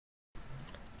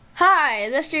Hi,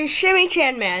 this is Shimmy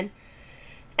Chan Man,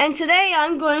 and today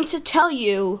I'm going to tell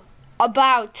you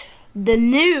about the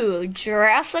new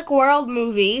Jurassic World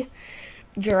movie,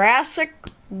 Jurassic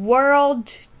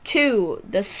World 2,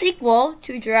 the sequel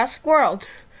to Jurassic World.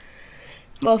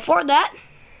 Before that,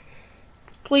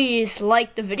 please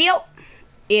like the video.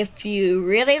 If you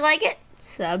really like it,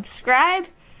 subscribe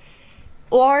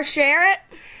or share it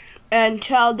and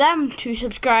tell them to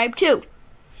subscribe too.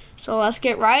 So let's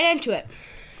get right into it.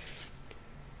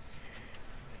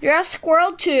 Jurassic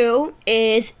World 2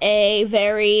 is a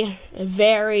very,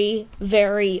 very,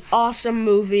 very awesome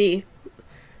movie.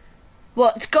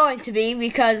 Well, it's going to be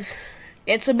because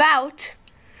it's about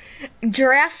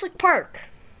Jurassic Park.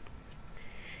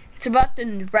 It's about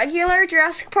the regular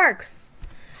Jurassic Park.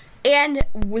 And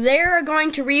they're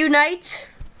going to reunite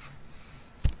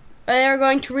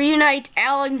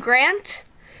Alan Grant,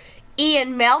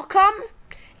 Ian Malcolm,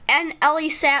 and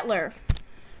Ellie Sattler.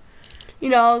 You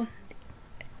know,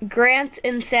 Grant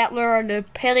and Sattler are the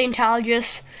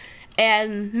paleontologists,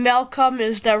 and Malcolm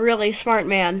is the really smart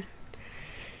man.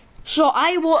 So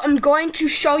I'm going to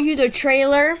show you the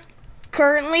trailer.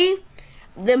 Currently,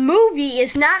 the movie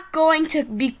is not going to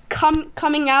be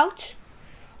coming out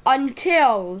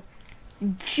until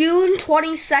June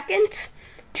 22nd,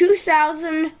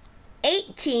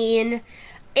 2018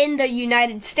 in the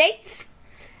United States,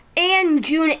 and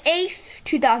June 8th,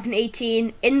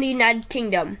 2018 in the United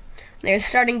Kingdom. They're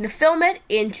starting to film it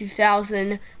in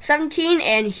 2017,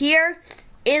 and here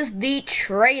is the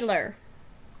trailer.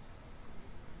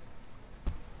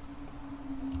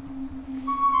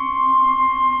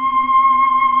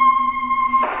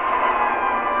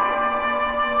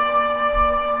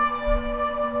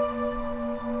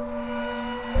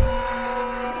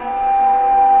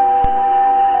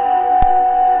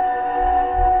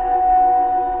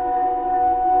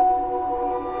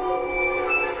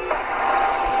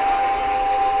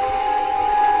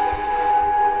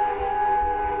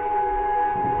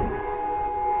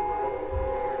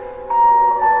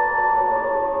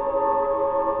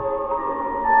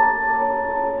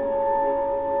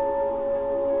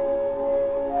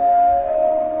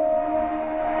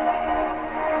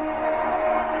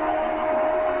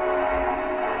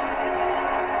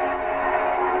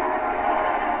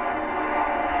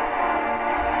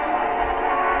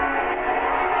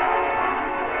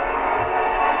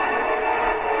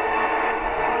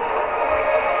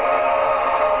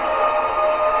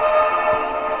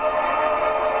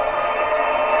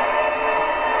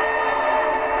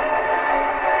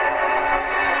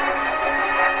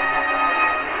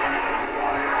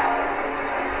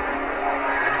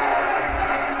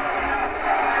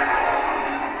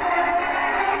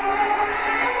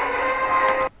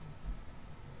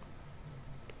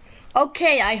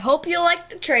 Okay, I hope you liked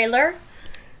the trailer.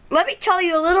 Let me tell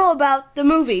you a little about the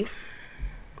movie.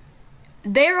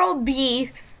 There will be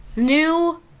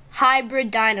new hybrid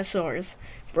dinosaurs.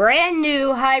 Brand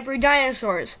new hybrid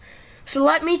dinosaurs. So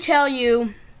let me tell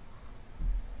you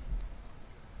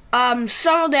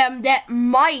some of them that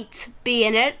might be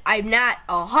in it. I'm not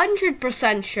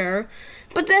 100% sure,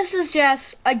 but this is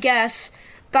just a guess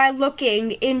by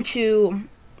looking into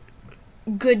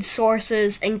good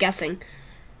sources and guessing.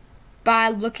 By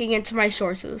looking into my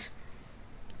sources.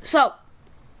 So,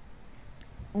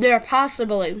 there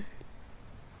possibly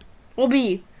will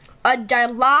be a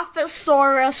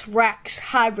Dilophosaurus Rex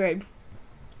hybrid.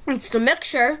 It's the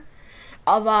mixture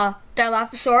of a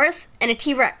Dilophosaurus and a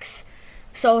T-Rex.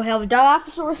 So we'll have a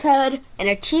Dilophosaurus head and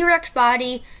a T-Rex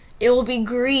body. It will be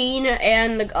green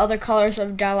and the other colors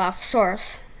of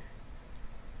Dilophosaurus.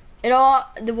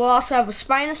 We'll also have a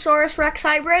Spinosaurus Rex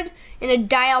hybrid and a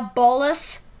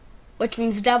Diabolus, which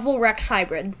means Devil Rex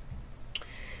hybrid.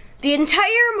 The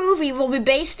entire movie will be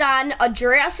based on a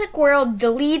Jurassic World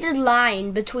deleted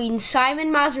line between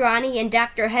Simon Masrani and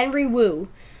Dr. Henry Wu.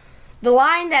 The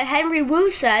line that Henry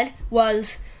Wu said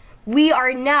was, "We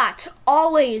are not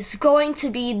always going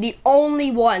to be the only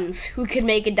ones who can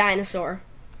make a dinosaur."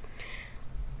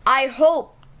 I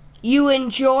hope you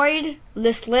enjoyed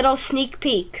this little sneak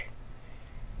peek.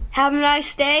 Have a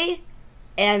nice day,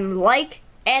 and like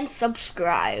and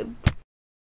subscribe.